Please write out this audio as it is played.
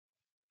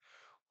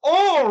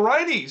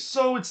Alrighty,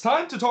 so it's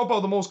time to talk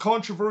about the most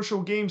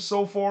controversial game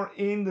so far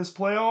in this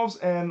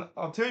playoffs, and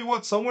I'll tell you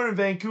what, somewhere in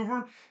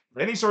Vancouver,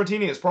 Benny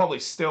Sartini is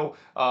probably still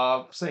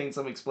saying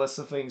some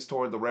explicit things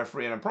toward the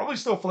referee, and I'm probably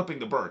still flipping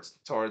the birds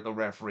toward the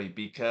referee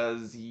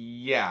because,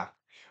 yeah,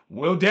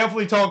 we'll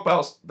definitely talk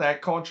about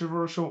that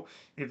controversial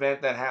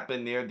event that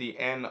happened near the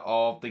end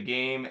of the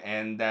game,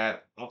 and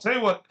that I'll tell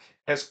you what,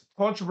 as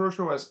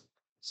controversial as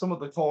some of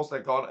the calls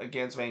that got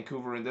against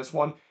Vancouver in this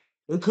one,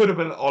 it could have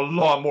been a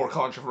lot more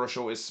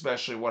controversial,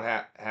 especially what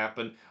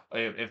happened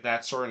if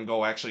that certain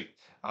goal actually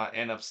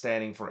end up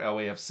standing for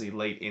LAFC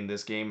late in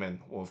this game. And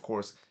we'll, of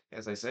course,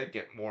 as I said,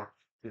 get more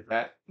to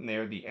that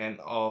near the end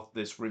of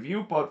this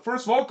review. But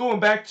first of all,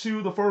 going back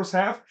to the first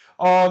half,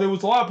 there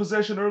was a lot of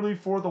possession early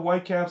for the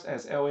Whitecaps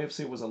as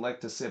LAFC was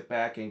elected to sit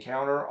back and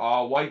counter.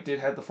 White did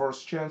have the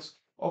first chance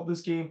of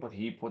this game, but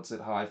he puts it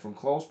high from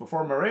close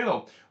before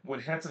Moreno would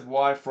head it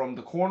wide from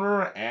the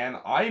corner. And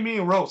I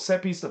mean,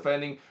 set piece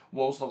defending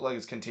woes look like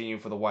it's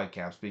continuing for the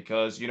Whitecaps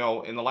because, in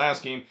the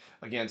last game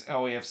against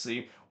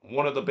LAFC,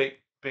 one of the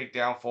big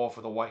downfall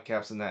for the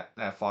Whitecaps in that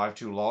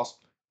 5-2 loss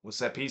was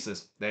set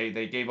pieces.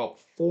 They gave up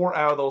 4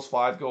 out of those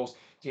 5 goals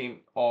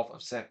came off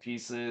of set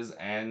pieces,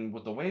 and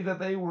with the way that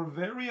they were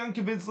very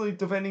unconvincingly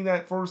defending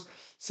that first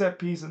set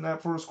piece in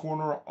that first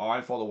corner, I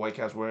thought the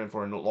Whitecaps were in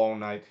for a long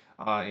night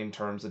in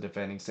terms of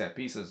defending set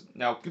pieces.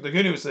 Now, the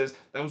good news is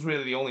that was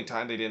really the only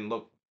time they didn't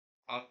look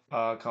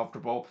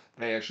comfortable.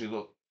 They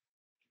actually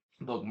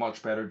look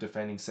much better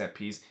defending set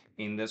piece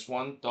in this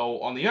one.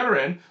 Though on the other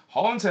end,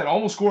 Hollins had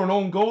almost scored an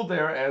own goal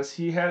there as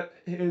he had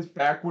his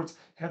backwards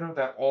header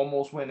that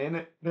almost went in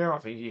it there. I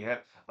think he had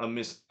a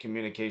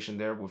miscommunication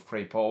there with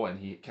Crepeau and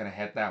he kind of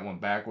had that one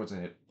backwards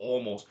and it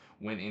almost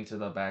went into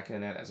the back of the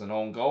net as an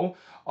own goal.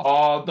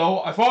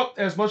 Though I thought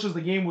as much as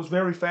the game was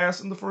very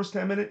fast in the first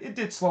 10 minutes, it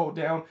did slow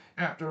down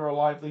after a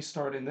lively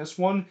start in this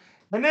one.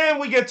 And then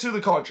we get to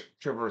the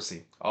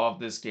controversy of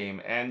this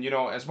game. And,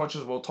 as much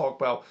as we'll talk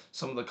about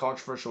some of the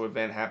controversial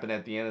event happened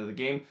at the end of the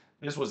game,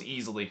 this was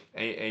easily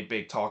a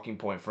big talking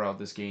point throughout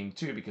this game,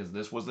 too, because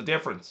this was the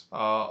difference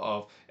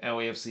of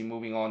LAFC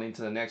moving on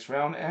into the next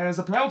round, as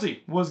a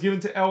penalty was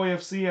given to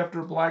LAFC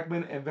after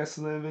Blackman and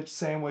Veselinovic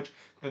sandwich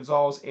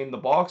Gonzalez in the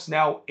box.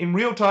 Now, in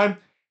real time,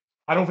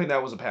 I don't think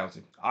that was a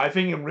penalty. I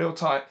think in real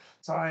time,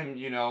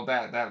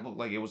 that looked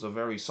like it was a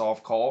very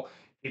soft call.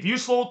 If you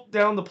slow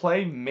down the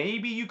play,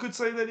 maybe you could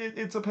say that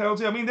it's a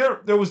penalty. I mean,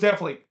 there was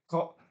definitely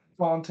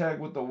contact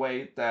with the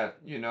way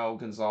that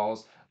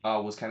Gonzalez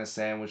was kind of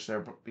sandwiched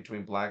there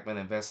between Blackman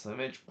and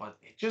Vestovich, but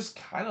it just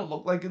kind of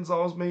looked like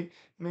Gonzalez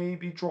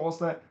maybe draws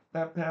that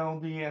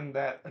penalty, and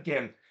that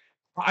again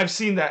I've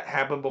seen that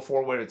happen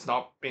before where it's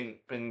not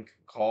been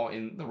called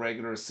in the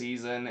regular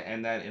season,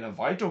 and that in a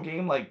vital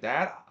game like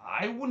that,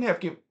 I wouldn't have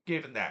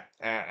given that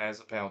as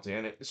a penalty,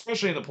 and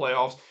especially in the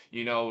playoffs.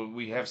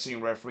 We have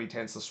seen referee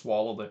tends to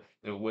swallow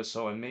the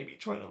whistle and maybe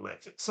try to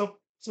let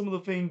some of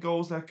the thing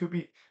goes that could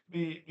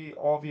be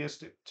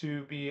obvious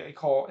to be a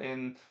call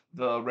in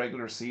the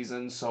regular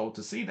season. So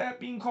to see that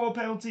being called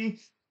penalty,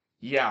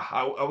 yeah,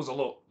 I was a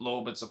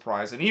little bit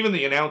surprised, and even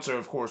the announcer,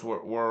 of course,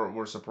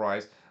 were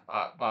surprised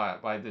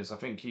by this. I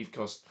think Keith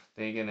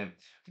Costigan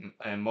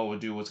and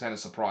Moadu was kind of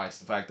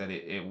surprised the fact that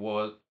it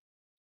was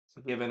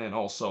given, and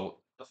also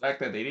the fact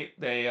that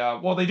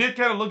they did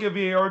kind of look at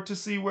VAR to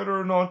see whether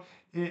or not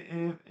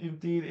it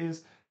indeed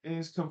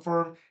is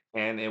confirmed,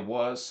 and it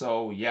was.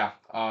 So yeah,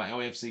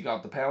 LAFC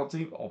got the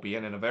penalty,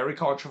 albeit in a very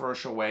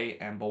controversial way,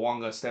 and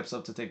Bawanga steps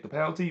up to take the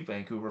penalty.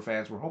 Vancouver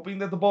fans were hoping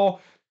that the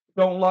ball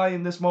don't lie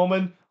in this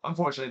moment.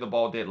 Unfortunately, the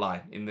ball did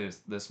lie in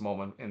this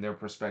moment in their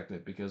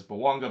perspective because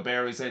Bawanga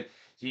buries it.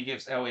 He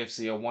gives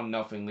LAFC a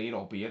 1-0 lead,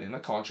 albeit in a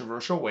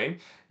controversial way.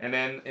 And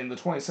then in the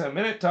 27th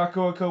minute,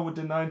 Takuaka would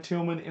deny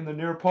Tillman in the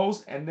near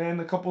post. And then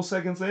a couple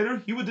seconds later,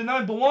 he would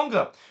deny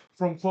Bawanga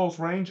from close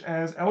range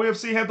as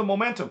LAFC had the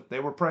momentum. They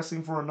were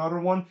pressing for another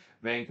one.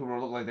 Vancouver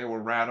looked like they were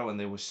rattled and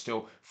they were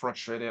still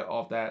frustrated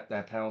of that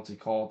penalty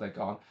call that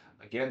got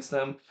against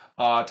them.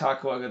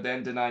 Takuaga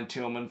then denied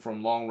Tillman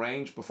from long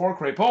range before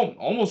Crepon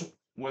almost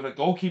with a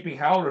goalkeeping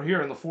howler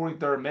here in the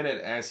 43rd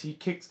minute as he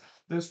kicks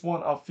this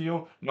one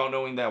upfield, not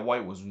knowing that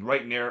White was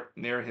right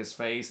near his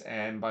face,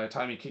 and by the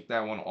time he kicked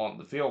that one on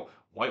the field,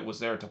 White was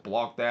there to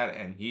block that,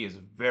 and he is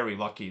very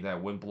lucky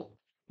that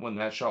when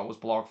that shot was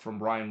blocked from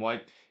Brian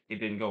White, it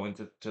didn't go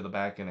into the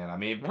back of net. I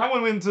mean, if that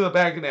went into the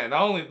back of net,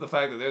 not only the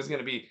fact that there's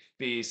going to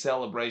be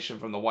celebration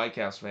from the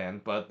Whitecaps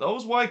fan, but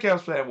those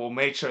Whitecaps fan will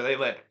make sure they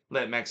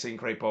let Maxime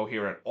Crepeau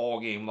hear it all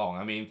game long.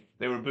 I mean,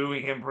 they were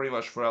booing him pretty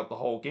much throughout the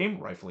whole game,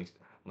 rightfully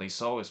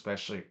so,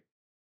 especially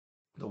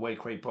the way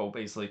Crepeau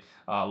basically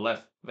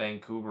left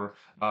Vancouver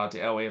to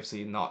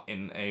LAFC, not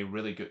in a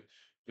really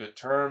good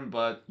term,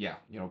 but yeah,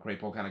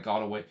 Crepeau kind of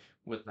got away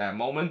with that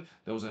moment.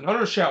 There was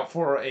another shout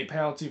for a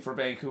penalty for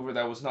Vancouver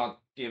that was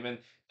not given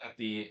at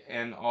the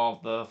end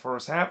of the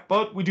first half,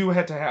 but we do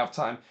head to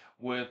halftime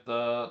with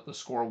the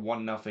score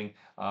 1-0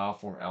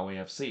 for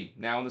LAFC.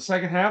 Now in the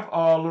second half,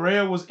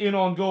 Larea was in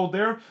on goal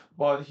there,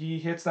 but he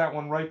hits that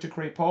one right to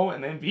Crepeau,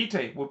 and then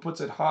Vite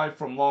puts it high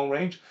from long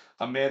range.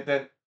 A man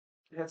that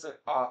hits it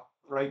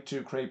right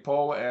to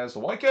Crepeau as the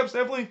Whitecaps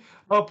definitely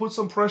put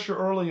some pressure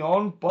early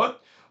on,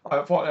 but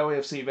I thought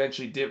LAFC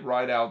eventually did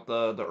ride out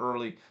the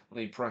early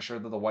pressure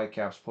that the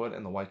Whitecaps put,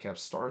 and the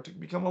Whitecaps started to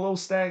become a little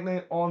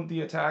stagnant on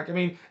the attack. I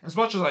mean, as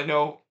much as I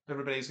know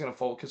everybody's going to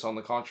focus on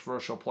the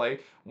controversial play,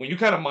 when you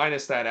kind of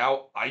minus that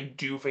out, I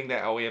do think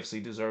that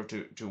LAFC deserved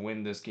to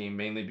win this game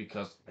mainly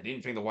because I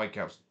didn't think the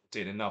Whitecaps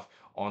did enough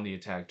on the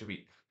attack to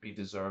be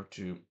deserved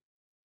to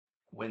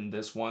win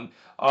this one.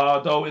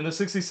 Though in the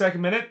 62nd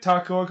minute,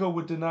 Takaoka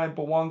would deny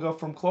Bawanga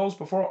from close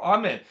before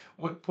Ahmed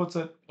puts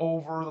it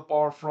over the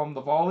bar from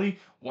the volley.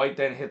 White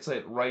then hits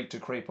it right to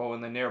Crepeau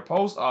in the near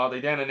post. They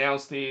then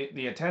announced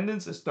the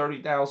attendance is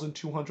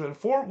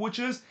 30,204, which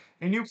is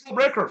a new club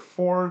record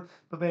for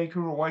the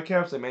Vancouver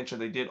Whitecaps. They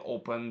mentioned they did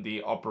open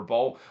the upper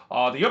bowl.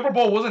 The upper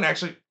bowl wasn't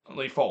actually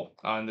full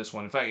in this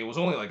one. In fact, it was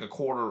only like a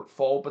quarter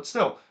full, but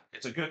still,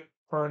 it's a good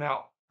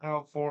turnout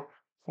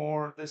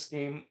for this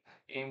game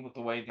in with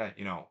the way that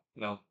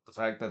the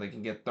fact that they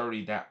can get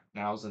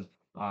 30,000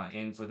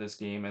 in for this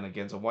game and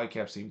against a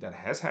Whitecaps team that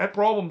has had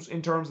problems in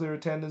terms of their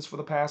attendance for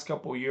the past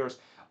couple of years,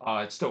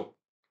 it's still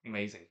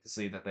amazing to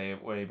see that they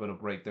were able to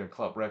break their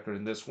club record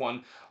in this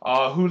one.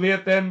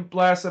 Juliet then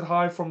blasted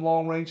high from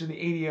long range in the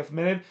 80th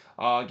minute.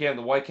 Again,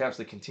 the Whitecaps,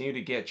 they continue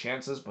to get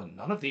chances, but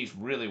none of these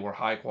really were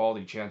high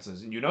quality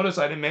chances. And you notice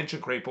I didn't mention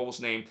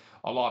Crepeau's name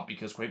a lot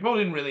because Crepeau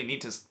didn't really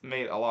need to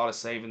make a lot of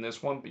save in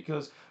this one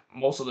because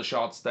most of the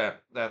shots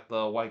that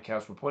the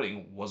Whitecaps were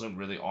putting wasn't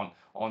really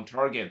on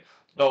target.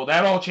 So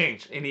that all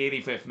changed in the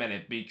 85th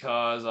minute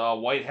because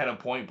White had a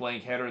point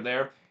blank header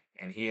there,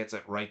 and he hits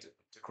it right to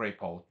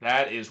Crepeau.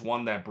 That is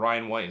one that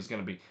Brian White is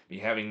going to be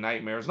having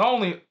nightmares not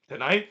only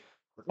tonight,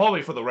 but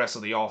probably for the rest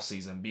of the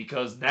offseason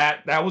because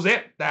that was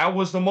it. That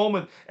was the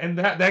moment, and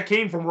that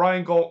came from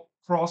Ryan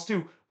Cross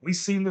too. We've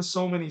seen this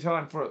so many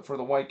times for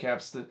the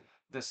Whitecaps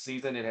this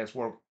season. It has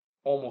worked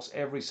almost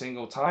every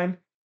single time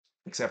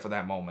except for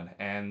that moment.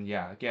 And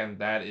yeah, again,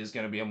 that is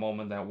going to be a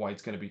moment that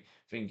White's going to be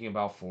thinking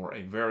about for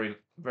a very,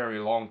 very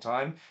long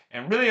time.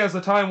 And really, as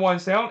the time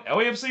winds down,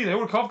 LAFC, they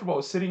were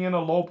comfortable sitting in a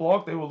low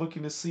block. They were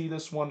looking to see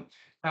this one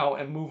out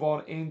and move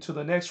on into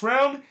the next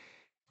round. And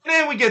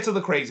then we get to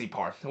the crazy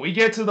part. We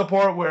get to the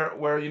part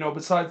where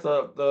besides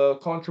the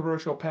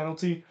controversial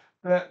penalty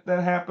that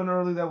happened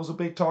early, that was a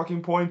big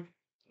talking point.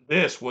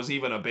 This was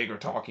even a bigger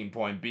talking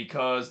point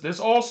because this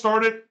all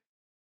started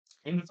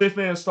in the fifth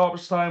minute of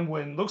stoppage time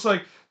when looks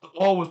like the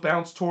ball was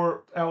bounced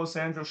toward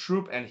Alessandro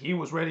Schrupp and he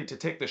was ready to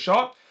take the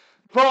shot.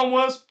 The problem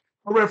was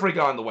the referee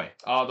got in the way.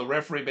 The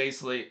referee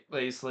basically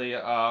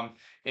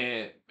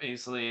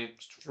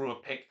threw a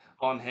pick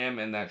on him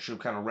and that Schrupp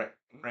kind of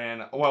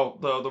ran. Well,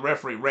 the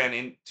referee ran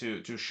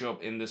into to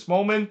Schrupp in this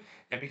moment,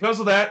 and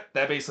because of that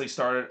basically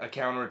started a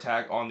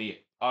counterattack on the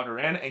other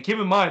end. And keep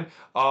in mind,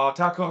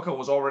 Takaoka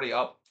was already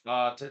up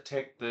to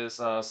take this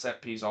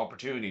set piece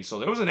opportunity. So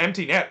there was an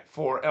empty net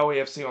for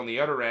LAFC on the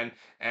other end,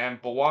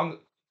 and Bawang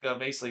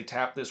basically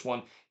tapped this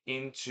one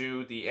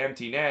into the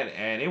empty net,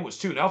 and it was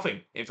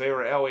 2-0 in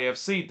favor of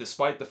LAFC,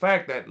 despite the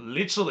fact that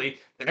literally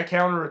that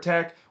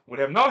counterattack would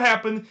have not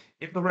happened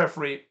if the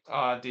referee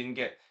didn't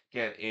get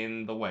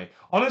in the way.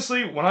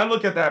 Honestly, when I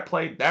look at that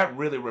play, that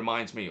really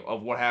reminds me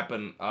of what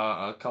happened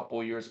a couple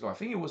of years ago. I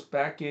think it was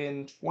back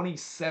in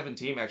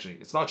 2017. Actually,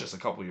 it's not just a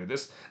couple of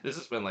years. This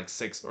has been like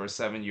 6 or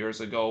 7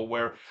 years ago,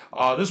 where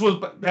this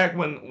was back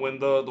when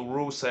the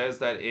rule says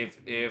that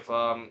if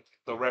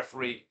the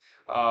referee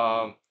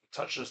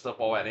touches the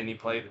ball at any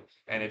play,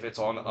 and if it's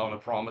on a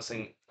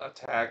promising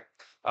attack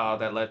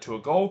that led to a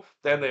goal,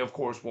 then they of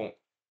course won't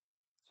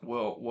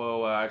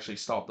will actually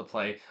stop the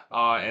play.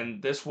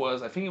 And this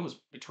was, I think it was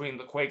between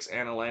the Quakes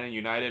and Atlanta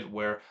United,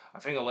 where I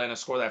think Atlanta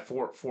scored that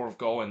fourth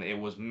goal, and it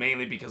was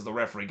mainly because the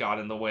referee got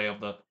in the way of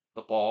the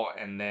ball,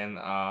 and then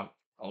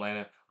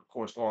Atlanta, of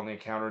course, go on the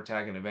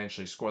counterattack and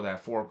eventually score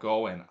that fourth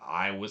goal. And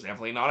I was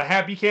definitely not a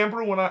happy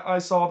camper when I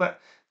saw that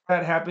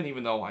happen,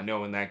 even though I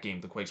know in that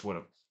game the Quakes would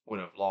have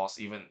lost,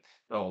 even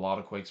though a lot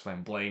of Quakes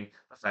fans blame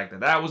the fact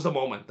that that was the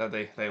moment that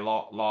they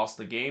lost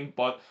the game.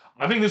 But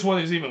I think this one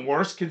is even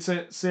worse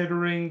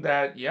considering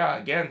that, yeah,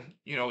 again,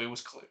 it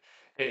was clear.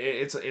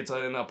 It's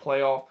in a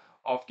playoff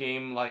off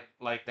game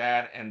like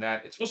that, and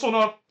that it's also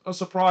not a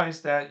surprise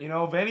that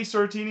Vanni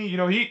Sartini,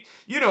 he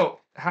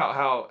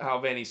how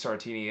Vanni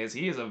Sartini is.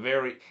 He is a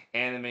very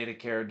animated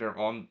character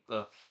on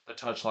the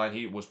touchline.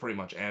 He was pretty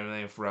much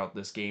animated throughout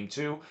this game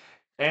too.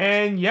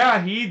 And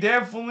yeah, he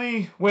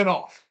definitely went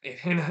off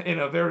in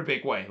a very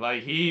big way.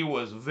 Like he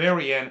was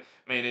very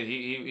animated.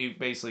 He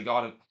basically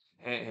got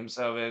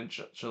himself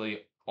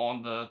eventually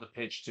on the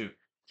pitch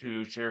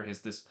to share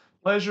his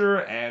displeasure.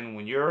 And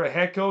when you're a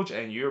head coach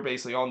and you're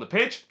basically on the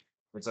pitch,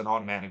 it's an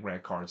automatic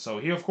red card. So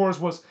he of course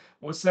was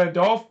sent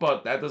off,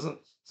 but that doesn't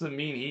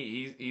mean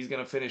he's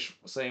gonna finish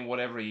saying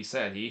whatever he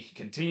said. He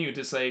continued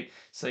to say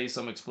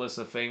some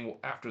explicit thing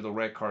after the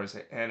red card is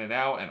handed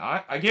out, and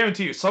I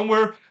guarantee you,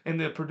 somewhere in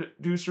the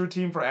producer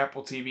team for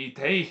Apple TV,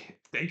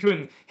 they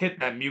couldn't hit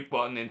that mute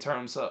button in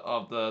terms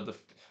of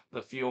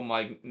the field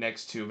mic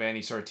next to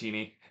Vanni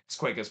Sartini as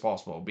quick as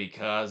possible,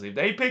 because if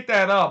they pick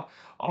that up,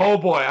 oh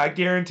boy, I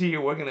guarantee you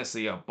we're gonna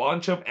see a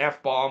bunch of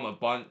f bomb,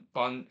 a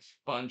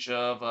bunch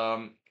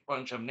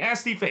of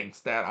nasty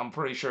things that I'm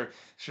pretty sure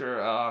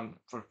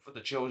for the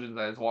children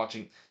that is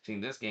watching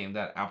seeing this game,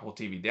 that Apple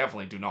TV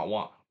definitely do not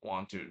want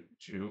to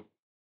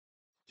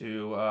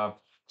uh,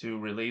 to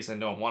release,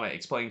 and don't want to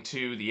explain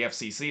to the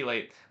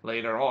FCC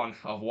later on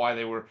of why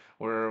they were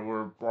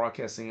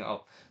broadcasting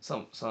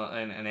some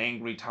an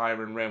angry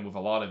tyrant ram with a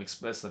lot of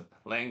explicit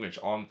language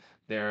on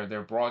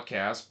their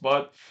broadcast.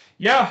 But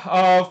yeah,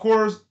 of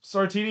course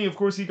Sartini, of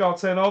course he got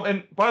sent off.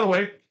 And by the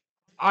way,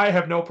 I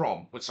have no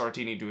problem with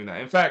Sartini doing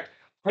that. In fact,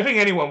 I think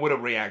anyone would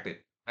have reacted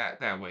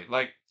that way.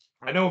 Like,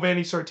 I know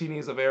Vanni Sartini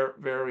is a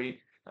very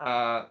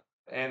uh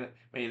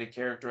animated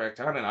character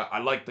actor, and I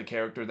like the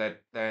character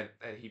that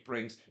he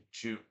brings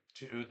to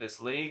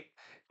this league.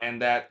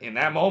 And that in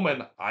that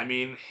moment, I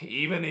mean,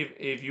 even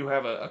if you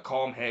have a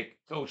calm head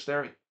coach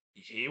there,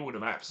 he would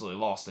have absolutely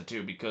lost it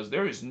too, because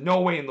there is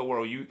no way in the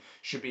world you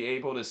should be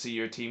able to see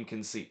your team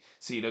see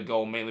the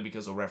goal, mainly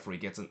because the referee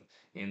gets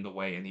in the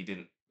way and he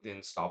didn't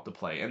stop the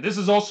play. And this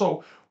is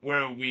also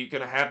where we're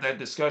gonna have that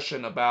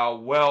discussion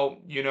about, well,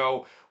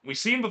 we've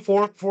seen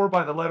before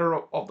by the letter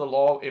of the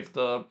law, if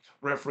the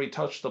referee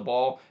touched the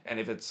ball and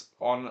if it's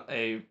on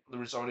a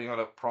resulting on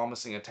a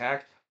promising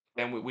attack,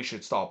 then we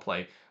should stop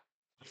play.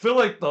 I feel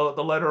like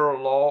the letter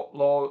of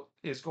law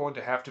is going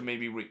to have to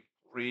maybe or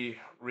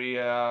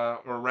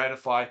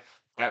ratify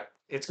that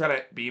it's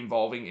gonna be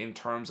involving in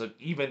terms of,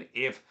 even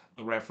if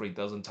the referee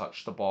doesn't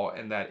touch the ball,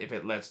 and that if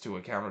it leads to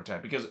a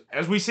counterattack, because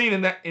as we've seen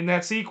in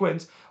that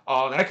sequence,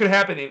 that could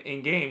happen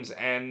in games.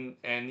 And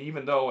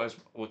even though, as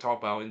we'll talk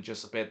about in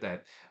just a bit,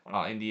 that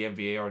in the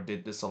MVAR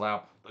did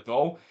disallow the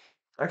goal,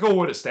 that goal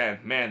would have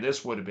stand. Man,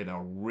 this would have been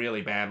a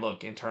really bad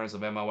look in terms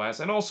of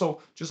MOS, and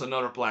also just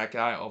another black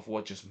eye of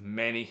what just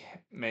many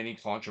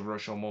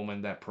controversial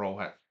moment that Pro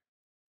has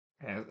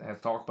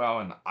talked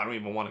about. And I don't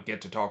even want to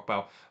get to talk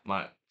about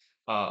my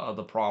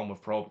the problem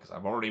with Pro, because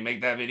I've already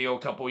made that video a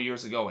couple of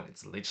years ago, and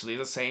it's literally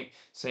the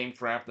same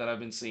crap that I've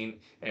been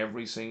seeing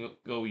every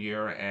single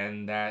year.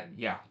 And that,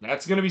 yeah,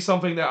 that's gonna be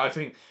something that I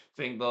think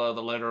the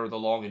letter of the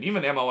law and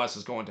even MOS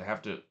is going to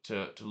have to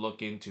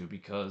look into,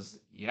 because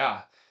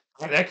yeah,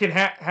 that can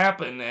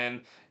happen.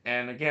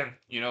 And again,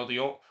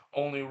 the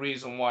only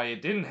reason why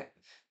it didn't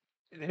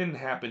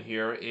happen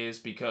here is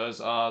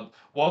because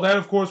while that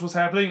of course was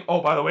happening,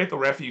 oh, by the way, the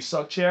ref you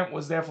suck chant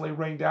was definitely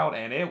ringed out,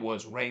 and it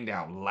was ringed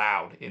out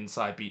loud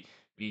inside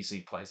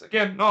BC place.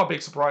 Again, not a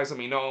big surprise. I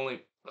mean, not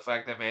only the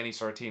fact that Vanni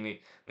Sartini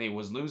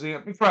was losing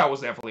it, the crowd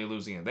was definitely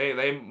losing it.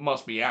 They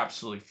must be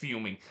absolutely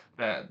fuming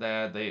that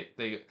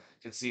they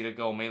could see the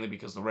goal, mainly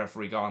because the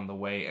referee got in the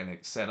way and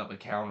it set up a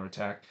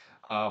counterattack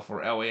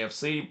for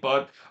LAFC.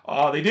 But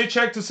they did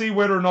check to see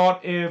whether or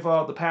not if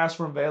the pass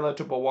from Vela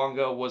to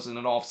Bawanga was in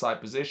an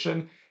offside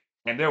position,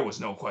 and there was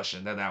no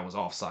question that that was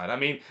offside. I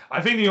mean,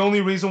 I think the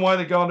only reason why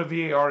they got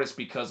into VAR is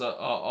because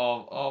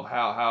of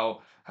how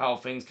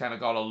things kind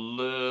of got a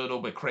little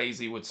bit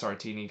crazy with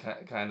Sartini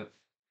kind of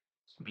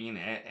being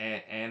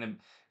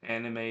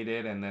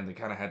animated, and then they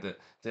kind of had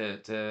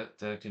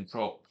to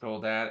control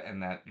that,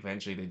 and that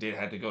eventually they did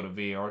had to go to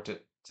VAR to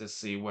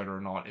see whether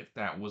or not if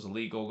that was a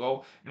legal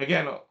goal. And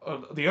again,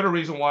 the other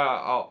reason why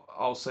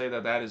I'll say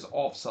that is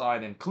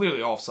offside, and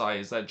clearly offside,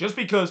 is that just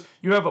because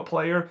you have a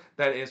player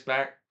that is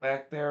back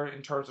there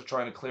in terms of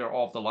trying to clear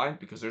off the line,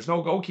 because there's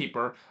no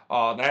goalkeeper,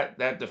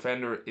 that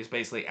defender is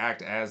basically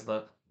act as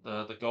the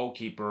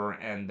goalkeeper,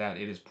 and that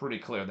it is pretty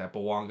clear that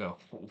Bawanga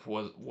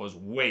was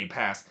way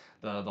past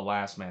the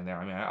last man there.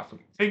 I mean, I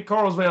think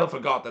Carlos Vela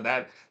forgot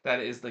that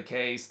is the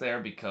case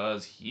there,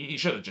 because he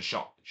should have just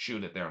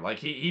shoot it there. Like,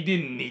 he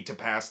didn't need to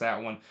pass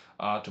that one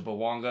to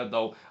Bawanga,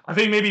 though I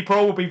think maybe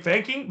Pro will be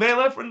thanking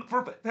Vela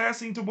for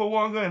passing to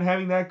Bawanga and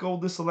having that goal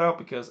disallowed,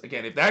 because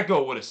again, if that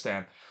goal would have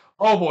stand,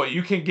 oh boy,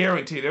 you can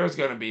guarantee there's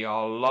going to be a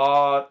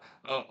lot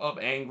of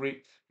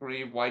angry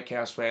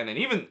Whitecaps fan, and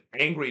even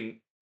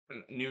angry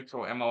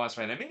neutral MLS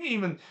fan, and maybe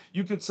even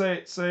you could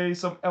say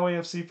some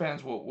LAFC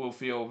fans will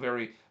feel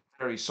very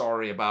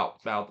sorry about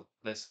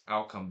this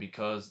outcome,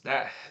 because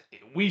that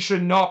we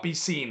should not be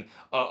seeing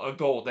a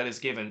goal that is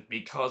given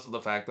because of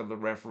the fact that the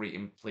referee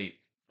complete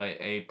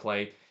a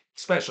play,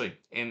 especially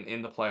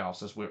in the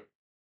playoffs, as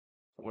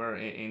we're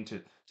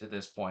into to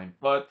this point.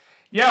 But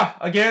yeah,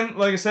 again,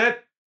 like I said,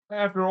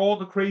 after all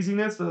the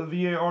craziness, the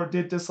VAR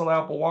did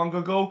disallow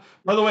Bawanga goal.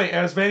 By the way,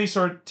 as Vanni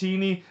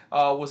Sartini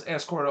was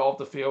escorted off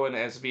the field, and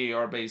as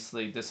VAR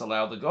basically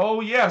disallowed the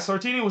goal, yeah,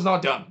 Sartini was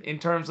not done in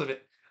terms of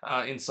it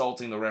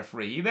insulting the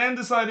referee. He then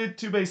decided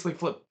to basically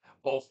flip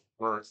both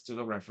words to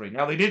the referee.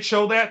 Now they did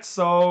show that,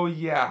 so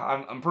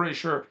yeah, I'm pretty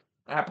sure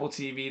Apple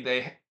TV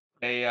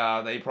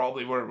they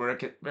probably were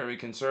very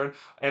concerned,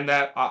 and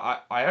that I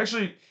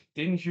actually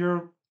didn't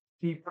hear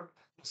people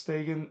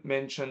Stegen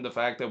mention the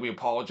fact that we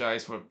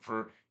apologize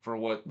for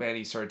what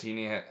Manny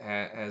Sartini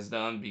has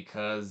done,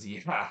 because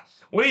yeah,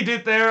 what he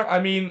did there.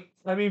 I mean,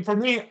 for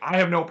me, I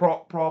have no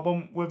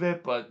problem with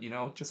it, but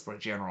just for a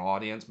general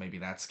audience, maybe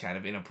that's kind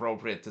of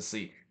inappropriate to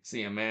see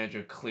a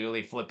manager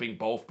clearly flipping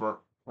both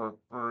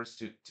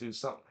refers to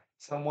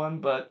someone,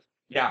 but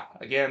yeah,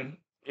 again,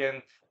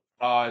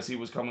 as he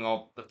was coming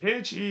off the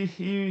pitch,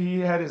 he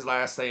had his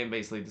last say and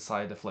basically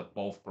decided to flip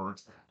both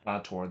birds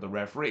toward the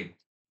referee.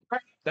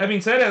 That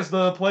being said, as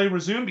the play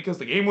resumed, because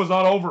the game was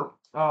not over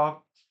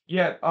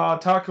yet,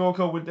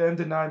 Takaoka would then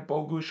deny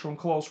Bogusz from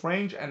close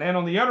range, and then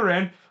on the other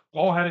end,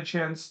 Paul had a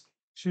chance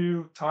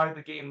to tie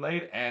the game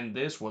late, and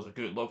this was a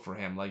good look for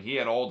him. Like he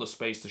had all the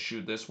space to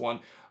shoot this one,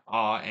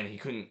 and he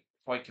couldn't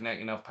quite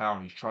connect enough power.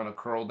 He's trying to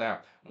curl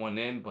that one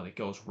in, but it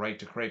goes right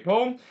to Craig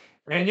home.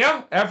 And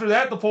yeah, after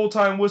that, the full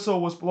time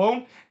whistle was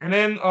blown. And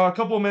then a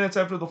couple of minutes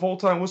after the full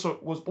time whistle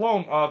was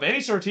blown, Vanni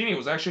Sartini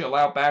was actually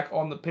allowed back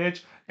on the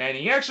pitch, and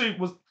he actually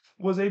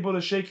was able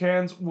to shake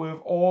hands with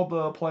all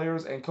the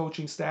players and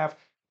coaching staff,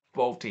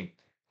 both teams.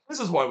 This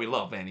is why we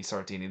love Vanni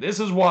Sartini. This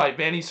is why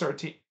Vanni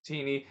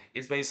Sartini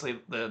is basically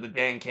the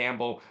Dan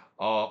Campbell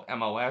of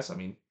MLS. I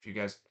mean, if you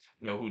guys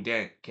know who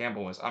Dan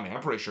Campbell is, I mean,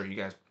 I'm pretty sure you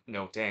guys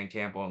know Dan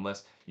Campbell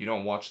unless you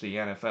don't watch the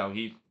NFL.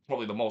 He's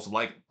probably the most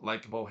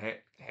likable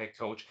head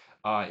coach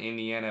in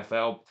the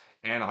NFL.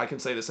 And I can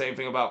say the same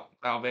thing about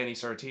Vanni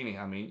Sartini.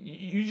 I mean,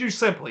 you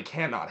simply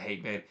cannot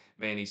hate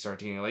Vanni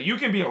Sartini. Like you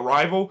can be a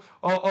rival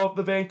of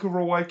the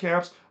Vancouver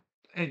Whitecaps,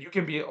 and you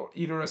can be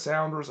either a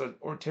Sounders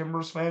or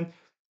Timbers fan.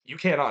 You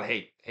cannot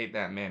hate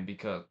that man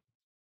because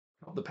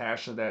of the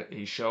passion that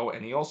he showed,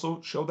 and he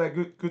also showed that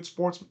good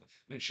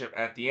sportsmanship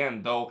at the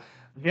end. Though,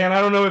 again, I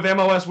don't know if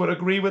MLS would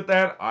agree with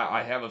that.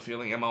 I have a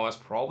feeling MLS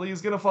probably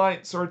is going to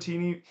fight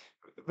Sartini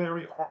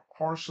very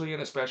harshly,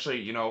 and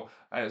especially,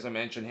 as I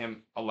mentioned,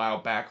 him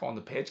allowed back on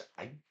the pitch.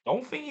 I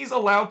don't think he's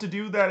allowed to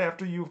do that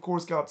after you, of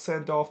course, got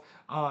sent off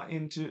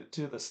into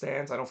the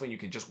stands. I don't think you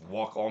can just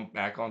walk on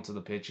back onto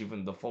the pitch,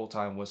 even the full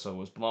time whistle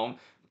was blown.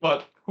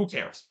 But who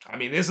cares? I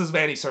mean, this is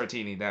Vanni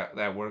Sartini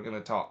that we're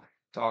gonna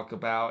talk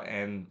about,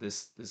 and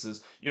this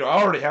is I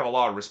already have a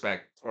lot of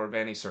respect for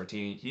Vanni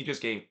Sartini. He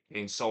just gained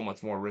so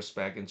much more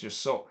respect and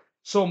just so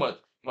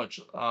much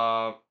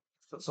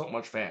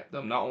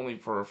fandom, not only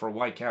for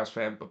Whitecaps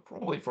fan, but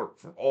probably for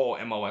all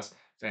MLS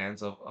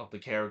fans of the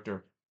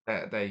character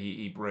that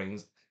he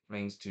brings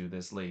to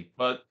this league.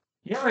 But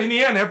yeah, in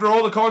the end, after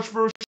all the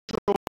controversy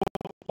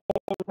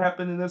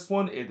happened in this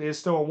one, it is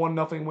still a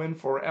 1-0 win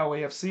for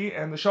LAFC.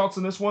 And the shots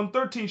in this one,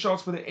 13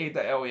 shots for the 8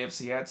 that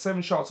LAFC had,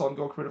 7 shots on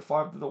goal credit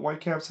 5 that the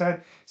Whitecaps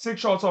had,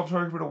 6 shots off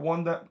target for the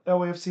 1 that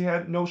LAFC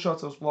had, no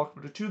shots that was blocked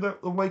for the 2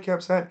 that the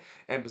Whitecaps had,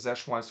 and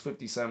possession-wise,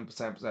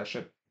 57%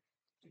 possession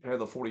compared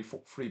to the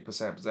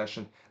 43%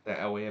 possession that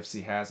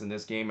LAFC has in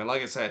this game. And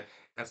like I said,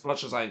 as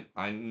much as I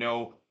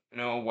know,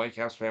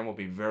 Whitecaps fan will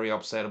be very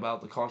upset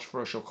about the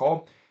controversial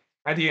call.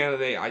 At the end of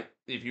the day,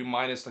 if you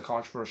minus the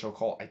controversial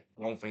call, I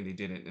don't think they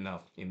did it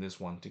enough in this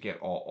one to get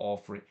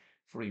all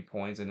free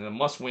points. And in a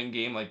must-win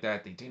game like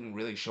that, they didn't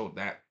really show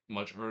that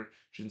much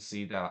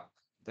urgency that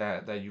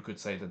you could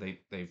say that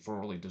they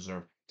thoroughly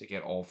deserve to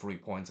get all 3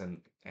 points and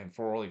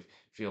thoroughly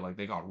feel like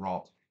they got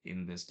robbed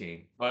in this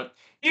game. But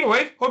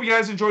anyway, hope you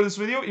guys enjoyed this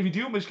video. If you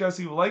do, make sure you guys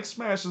leave a like,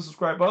 smash the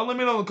subscribe button. Let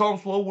me know in the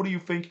comments below what do you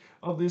think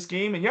of this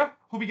game. And yeah,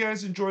 hope you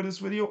guys enjoyed this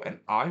video, and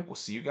I will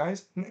see you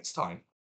guys next time.